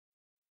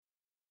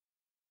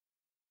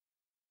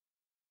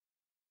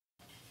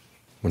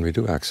When we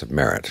do acts of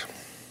merit,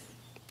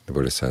 the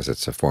Buddha says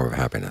it's a form of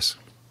happiness.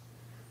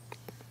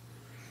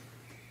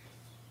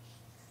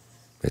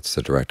 It's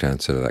the direct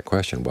answer to that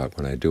question, what,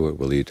 when I do it,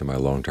 will lead to my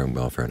long-term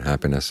welfare and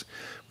happiness.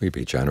 We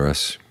be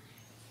generous,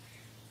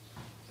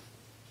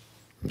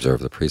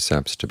 observe the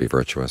precepts, to be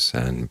virtuous,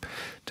 and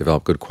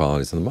develop good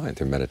qualities in the mind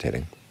through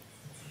meditating.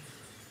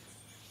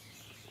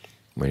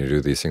 When you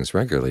do these things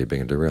regularly, you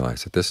begin to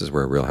realize that this is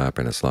where real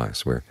happiness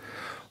lies. We're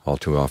all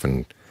too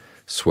often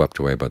swept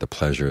away by the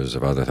pleasures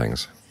of other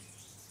things,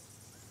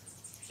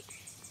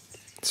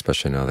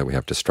 especially now that we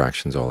have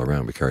distractions all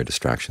around. We carry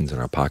distractions in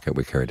our pocket,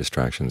 we carry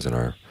distractions in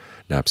our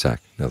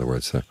knapsack. In other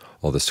words,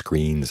 all the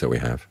screens that we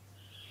have.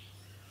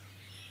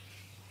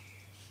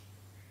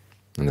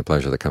 And the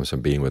pleasure that comes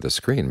from being with a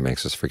screen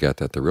makes us forget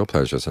that the real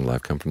pleasures in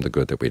life come from the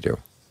good that we do.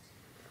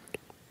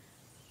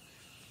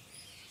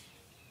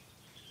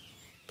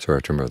 So we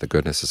have to remember the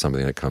goodness is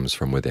something that comes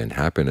from within.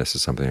 Happiness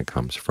is something that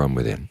comes from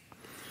within.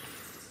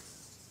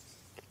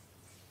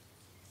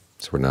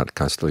 So we're not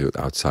constantly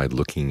outside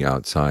looking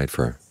outside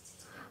for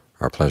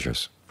our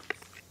pleasures.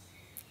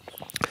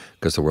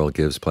 Because the world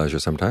gives pleasure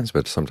sometimes,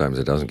 but sometimes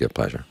it doesn't give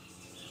pleasure.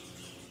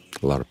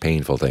 A lot of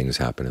painful things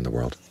happen in the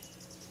world.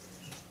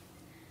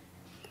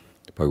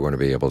 But we want to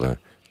be able to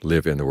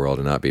live in the world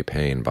and not be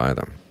pained by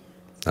them.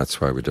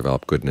 That's why we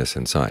develop goodness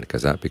inside,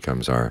 because that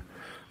becomes our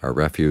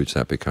refuge,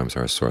 that becomes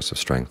our source of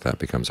strength, that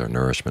becomes our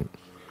nourishment.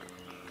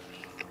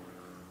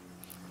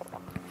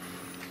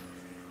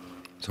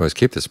 So always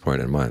keep this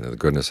point in mind, that the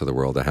goodness of the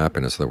world, the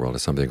happiness of the world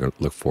is something you're going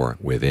to look for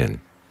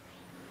within.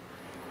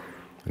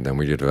 And then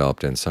when you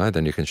develop it inside,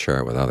 then you can share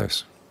it with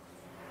others.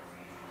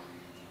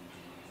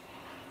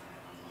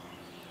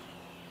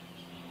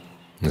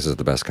 This is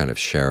the best kind of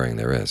sharing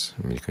there is.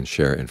 I mean, you can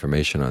share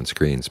information on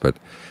screens, but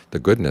the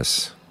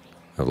goodness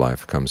of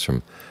life comes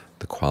from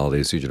the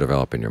qualities you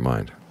develop in your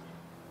mind.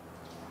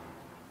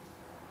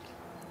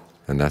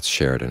 And that's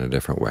shared in a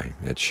different way.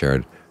 It's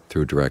shared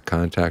through direct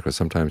contact, or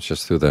sometimes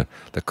just through the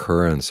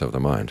currents of the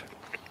mind.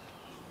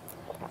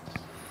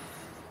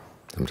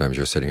 Sometimes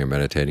you're sitting here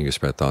meditating, you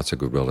spread thoughts of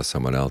goodwill to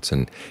someone else,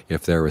 and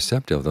if they're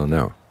receptive, they'll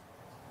know.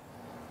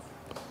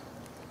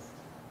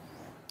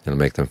 It'll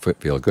make them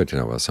feel good to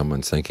know, well,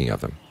 someone's thinking of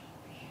them.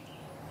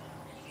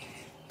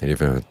 And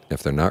even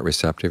if they're not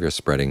receptive,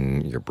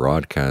 you're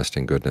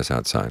broadcasting goodness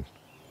outside.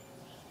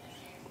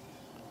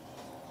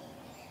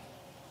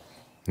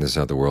 This is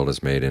how the world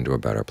is made into a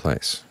better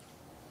place,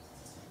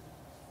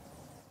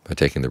 by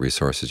taking the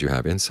resources you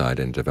have inside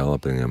and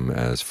developing them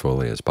as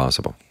fully as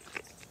possible.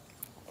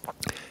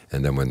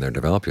 And then when they're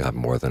developed, you'll have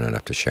more than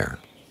enough to share.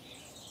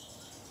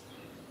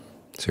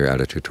 So your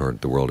attitude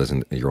toward the world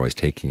isn't you're always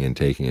taking and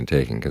taking and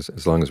taking, because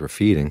as long as we're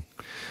feeding,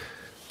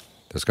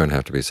 there's going to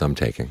have to be some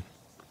taking.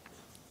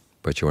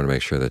 But you want to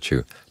make sure that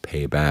you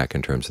pay back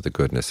in terms of the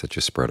goodness that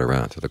you spread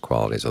around through the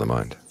qualities of the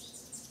mind.